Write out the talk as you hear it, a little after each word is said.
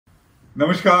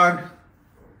Namaskar,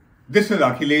 this is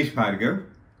Akhilesh Bhargava.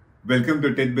 Welcome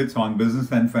to Tit-Bits on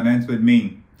Business and Finance with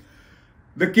me.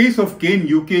 The case of Cairn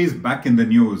UK is back in the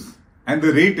news, and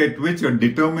the rate at which a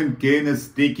determined Cairn is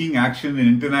taking action in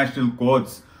international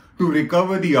courts to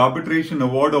recover the arbitration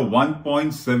award of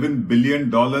 $1.7 billion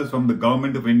from the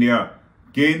Government of India,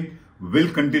 Cairn will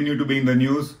continue to be in the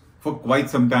news for quite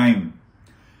some time.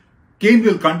 Cairn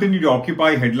will continue to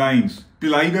occupy headlines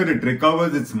till either it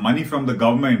recovers its money from the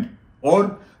government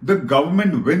or the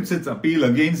government wins its appeal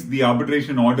against the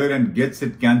arbitration order and gets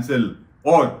it cancelled,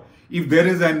 or if there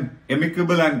is an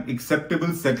amicable and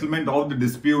acceptable settlement of the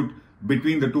dispute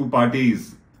between the two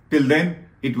parties. Till then,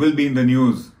 it will be in the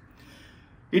news.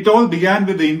 It all began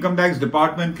with the Income Tax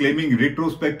Department claiming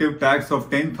retrospective tax of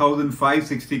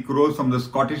 10,560 crores from the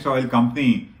Scottish Oil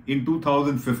Company in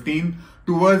 2015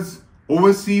 towards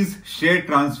overseas share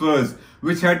transfers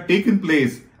which had taken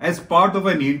place as part of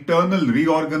an internal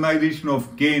reorganization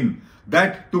of Cairn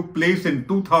that took place in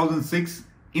 2006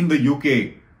 in the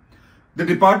UK. The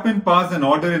department passed an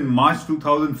order in March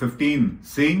 2015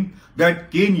 saying that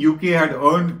Cairn UK had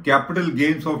earned capital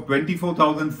gains of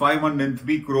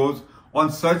 24,503 crores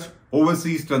on such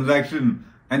overseas transaction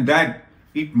and that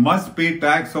it must pay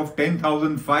tax of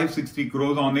 10,560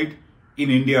 crores on it in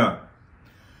India.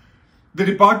 The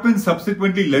department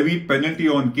subsequently levied penalty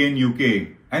on Cairn UK,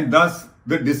 and thus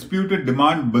the disputed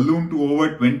demand ballooned to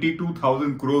over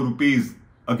 22,000 crore rupees,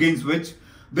 against which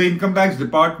the Income Tax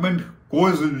Department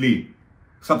coercively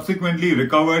subsequently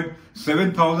recovered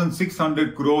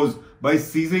 7,600 crores by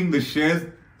seizing the shares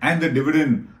and the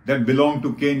dividend that belonged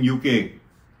to Cairn UK.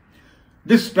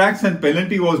 This tax and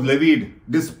penalty was levied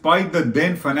despite the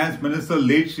then Finance Minister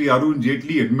late Shri Arun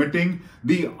Jaitley admitting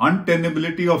the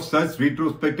untenability of such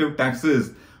retrospective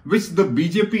taxes, which the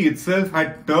BJP itself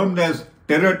had termed as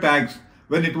terror tax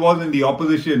when it was in the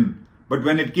opposition, but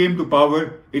when it came to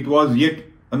power, it was yet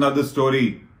another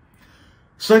story.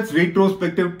 Such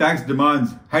retrospective tax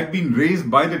demands had been raised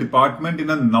by the department in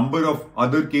a number of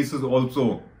other cases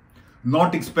also.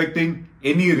 Not expecting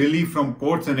any relief from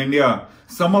courts in India,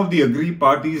 some of the aggrieved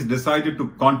parties decided to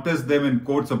contest them in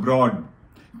courts abroad.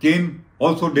 Cairn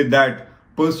also did that,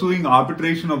 pursuing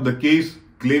arbitration of the case,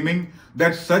 claiming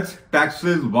that such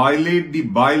taxes violate the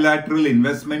bilateral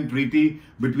investment treaty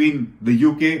between the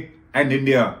UK and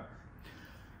India.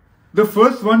 The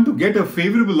first one to get a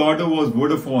favourable order was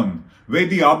Vodafone, where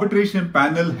the arbitration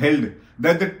panel held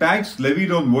that the tax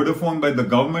levied on Vodafone by the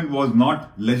government was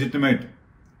not legitimate.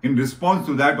 In response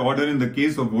to that order in the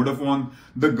case of Vodafone,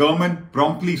 the government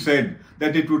promptly said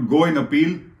that it would go in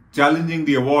appeal challenging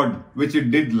the award, which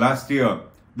it did last year.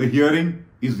 The hearing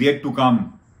is yet to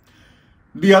come.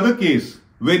 The other case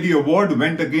where the award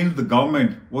went against the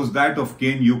government was that of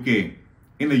Cairn UK.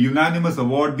 In a unanimous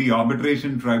award, the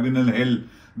arbitration tribunal held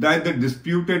that the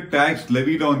disputed tax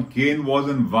levied on Cairn was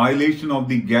in violation of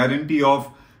the guarantee of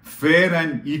fair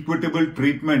and equitable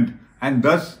treatment and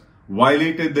thus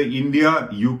violated the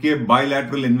India-UK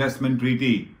bilateral investment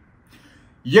treaty.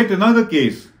 Yet another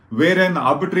case where an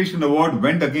arbitration award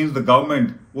went against the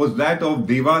government was that of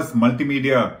Devas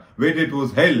Multimedia, where it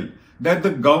was held that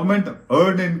the government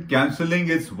erred in cancelling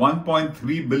its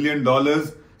 $1.3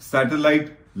 billion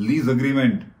satellite lease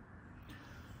agreement.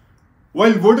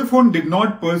 While Vodafone did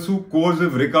not pursue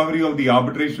coercive recovery of the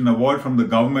arbitration award from the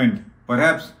government,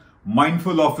 perhaps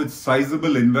mindful of its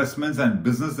sizable investments and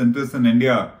business interests in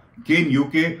India, Cairn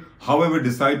UK, however,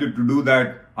 decided to do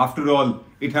that. After all,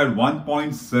 it had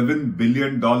 $1.7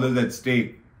 billion at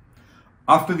stake.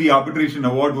 After the arbitration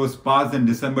award was passed in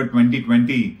December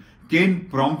 2020, Cairn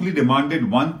promptly demanded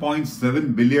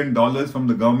 $1.7 billion from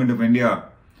the Government of India.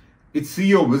 Its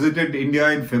CEO visited India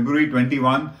in February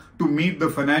 21 to meet the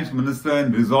Finance Minister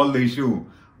and resolve the issue,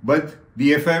 but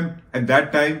the FM at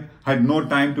that time had no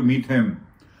time to meet him.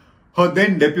 Her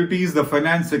then deputies, the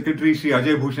Finance Secretary Shri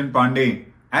Ajay Bhushan Pandey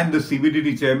and the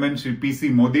CBDT Chairman Shri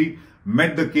PC Modi,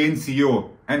 met the Cairn CEO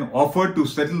and offered to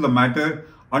settle the matter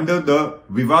under the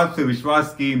Vivad Se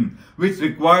Vishwas scheme, which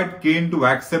required Cairn to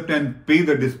accept and pay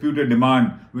the disputed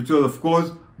demand, which was of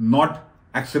course not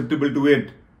acceptable to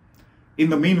it. In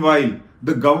the meanwhile,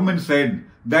 the government said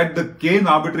that the Cairn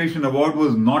arbitration award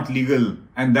was not legal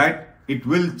and that it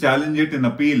will challenge it in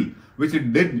appeal, which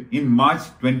it did in March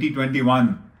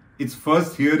 2021. Its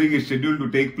first hearing is scheduled to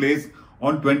take place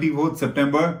on 24th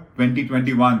September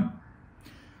 2021.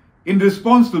 In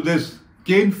response to this,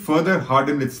 Cairn further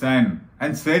hardened its stand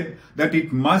and said that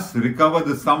it must recover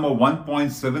the sum of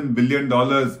 $1.7 billion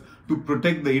to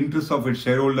protect the interests of its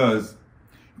shareholders.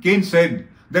 Cairn said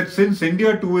that since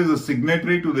India too is a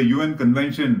signatory to the UN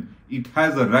Convention, it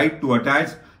has a right to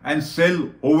attach and sell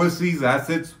overseas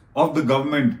assets of the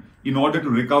government in order to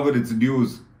recover its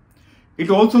dues. It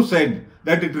also said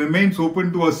that it remains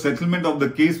open to a settlement of the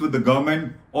case with the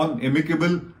government on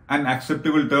amicable and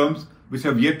acceptable terms which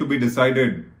have yet to be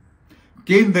decided.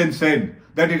 Cairn then said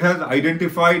that it has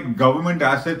identified government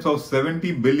assets of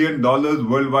 $70 billion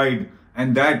worldwide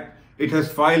and that it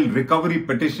has filed recovery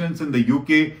petitions in the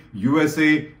UK,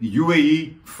 USA,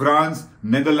 UAE, France,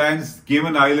 Netherlands,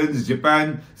 Cayman Islands,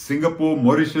 Japan, Singapore,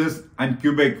 Mauritius and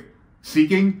Quebec,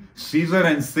 seeking seizure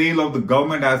and sale of the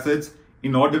government assets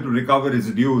in order to recover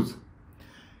its dues.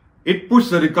 It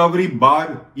pushed the recovery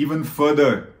bar even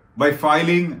further by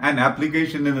filing an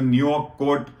application in a New York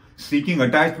court seeking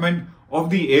attachment of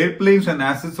the airplanes and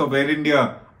assets of Air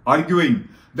India, arguing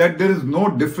that there is no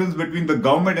difference between the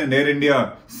government and Air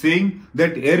India, saying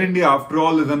that Air India after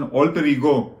all is an alter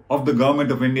ego of the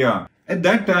government of India. At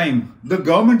that time, the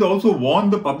government also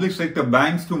warned the public sector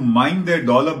banks to mind their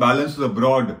dollar balances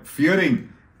abroad,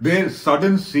 fearing their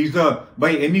sudden seizure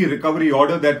by any recovery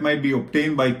order that might be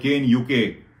obtained by Cairn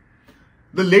UK.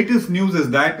 The latest news is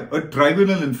that a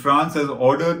tribunal in France has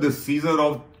ordered the seizure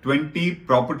of 20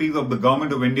 properties of the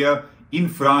government of India in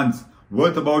France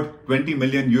worth about 20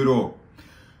 million euro.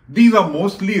 These are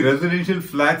mostly residential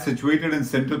flats situated in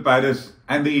central Paris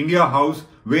and the India House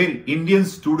where Indian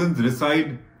students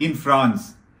reside in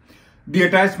France. The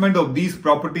attachment of these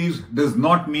properties does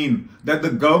not mean that the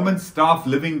government staff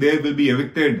living there will be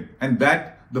evicted and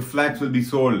that the flats will be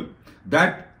sold.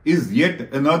 That is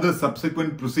yet another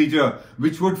subsequent procedure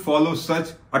which would follow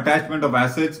such attachment of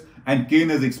assets, and Cairn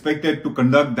is expected to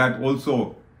conduct that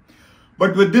also.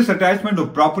 But with this attachment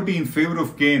of property in favor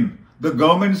of Cairn, the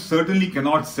government certainly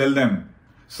cannot sell them.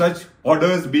 Such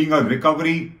orders being a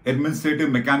recovery administrative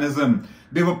mechanism,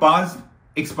 they were passed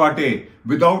ex parte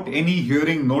without any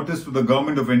hearing notice to the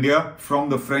government of India from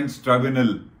the French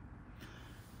tribunal.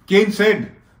 Cairn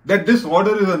said that this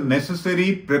order is a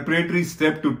necessary preparatory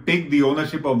step to take the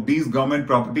ownership of these government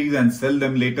properties and sell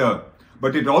them later.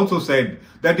 But it also said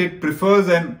that it prefers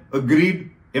an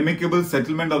agreed amicable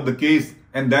settlement of the case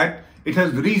and that it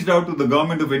has reached out to the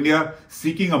government of India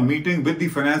seeking a meeting with the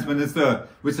finance minister,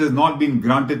 which has not been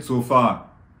granted so far.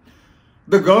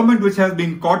 The government, which has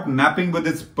been caught napping with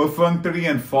its perfunctory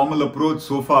and formal approach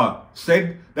so far,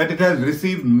 said that it has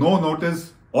received no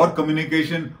notice or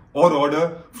communication or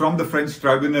order from the French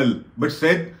tribunal, but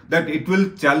said that it will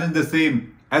challenge the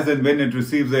same as and when it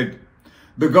receives it.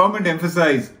 The government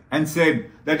emphasized and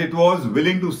said that it was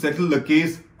willing to settle the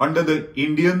case under the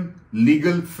Indian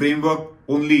legal framework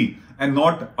only and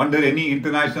not under any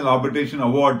international arbitration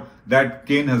award that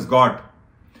Cairn has got.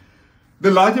 The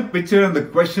larger picture and the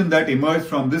question that emerged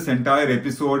from this entire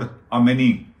episode are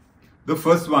many. The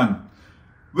first one,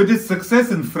 with its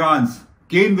success in France,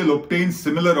 Cairn will obtain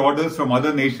similar orders from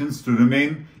other nations to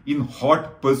remain in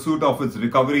hot pursuit of its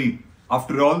recovery.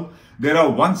 After all, there are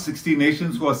 160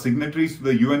 nations who are signatories to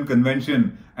the UN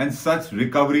Convention, and such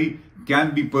recovery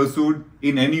can be pursued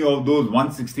in any of those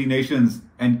 160 nations,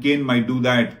 and Cairn might do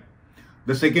that.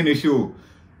 The second issue,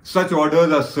 such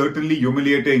orders are certainly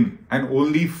humiliating and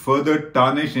only further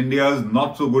tarnish India's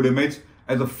not so good image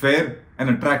as a fair and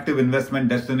attractive investment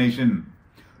destination.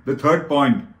 The third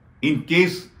point, in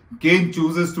case Cairn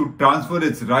chooses to transfer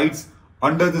its rights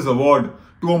under this award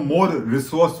to a more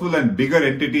resourceful and bigger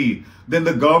entity, then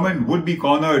the government would be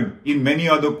cornered in many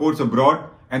other courts abroad,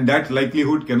 and that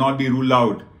likelihood cannot be ruled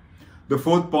out. The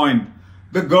fourth point,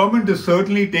 the government is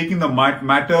certainly taking the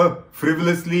matter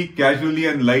frivolously, casually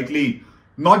and lightly,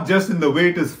 not just in the way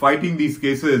it is fighting these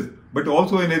cases, but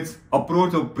also in its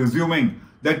approach of presuming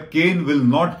that Cairn will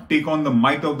not take on the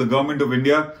might of the government of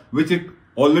India, which it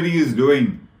already is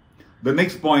doing. The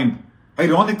next point,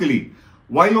 ironically,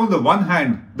 while on the one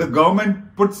hand, the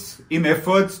government puts in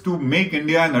efforts to make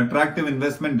India an attractive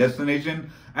investment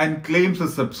destination and claims a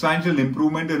substantial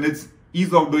improvement in its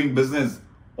ease of doing business,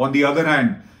 on the other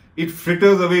hand, it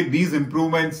fritters away these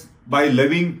improvements by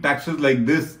levying taxes like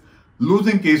this,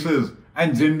 losing cases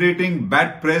and generating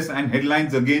bad press and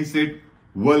headlines against it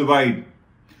worldwide.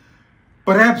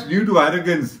 Perhaps due to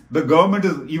arrogance, the government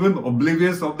is even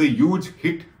oblivious of the huge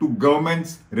hit to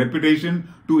government's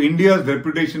reputation, to India's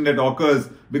reputation that occurs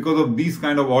because of these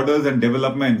kind of orders and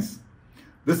developments.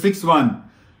 The sixth one,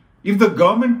 if the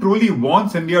government truly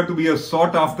wants India to be a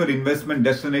sought-after investment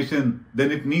destination,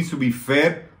 then it needs to be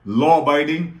fair,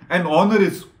 law-abiding and honor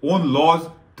its own laws,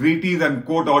 treaties and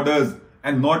court orders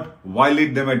and not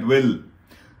violate them at will.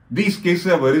 These cases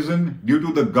have arisen due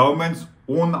to the government's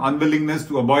own unwillingness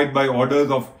to abide by orders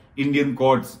of Indian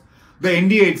courts. The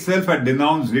NDA itself had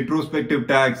denounced retrospective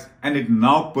tax and it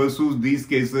now pursues these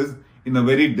cases in a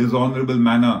very dishonorable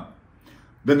manner.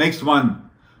 The next one,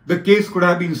 The case could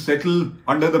have been settled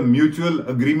under the mutual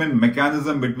agreement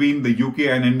mechanism between the UK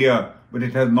and India, but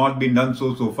it has not been done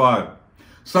so far.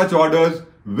 Such orders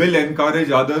will encourage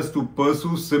others to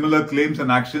pursue similar claims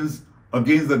and actions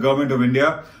against the government of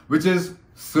India, which is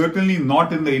certainly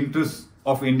not in the interests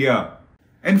of India.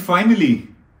 And finally,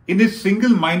 in its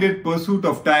single-minded pursuit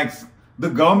of tax, the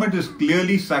government is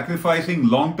clearly sacrificing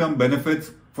long-term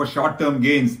benefits for short-term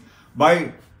gains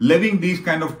by levying these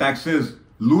kind of taxes,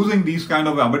 losing these kind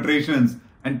of arbitrations,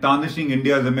 and tarnishing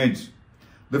India's image.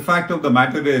 The fact of the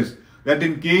matter is that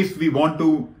in case we want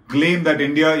to claim that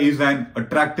India is an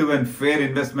attractive and fair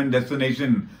investment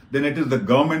destination, then it is the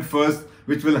government first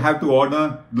which will have to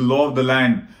honor the law of the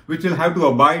land, which will have to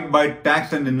abide by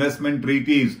tax and investment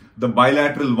treaties, the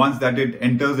bilateral ones that it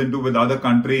enters into with other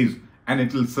countries, and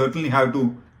it will certainly have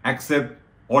to accept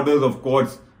orders of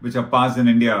courts which are passed in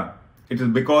India. It is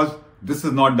because this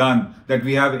is not done that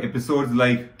we have episodes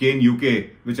like Cairn UK,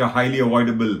 which are highly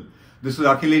avoidable. This is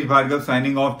Akhilesh Bhargava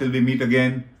signing off till we meet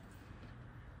again.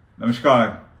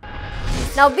 Namaskar.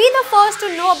 Now be the first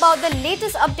to know about the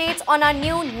latest updates on our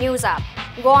new news app.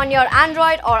 Go on your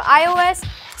Android or iOS,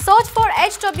 search for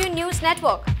HW News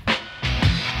Network.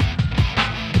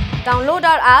 Download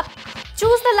our app,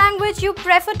 choose the language you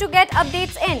prefer to get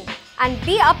updates in, and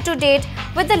be up to date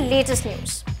with the latest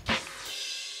news.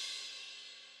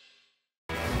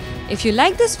 If you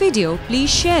like this video, please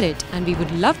share it, and we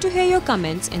would love to hear your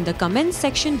comments in the comments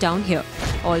section down here.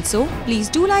 Also, please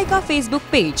do like our Facebook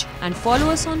page and follow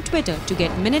us on Twitter to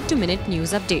get minute-to-minute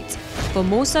news updates. For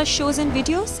more such shows and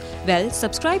videos, well,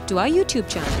 subscribe to our YouTube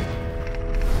channel.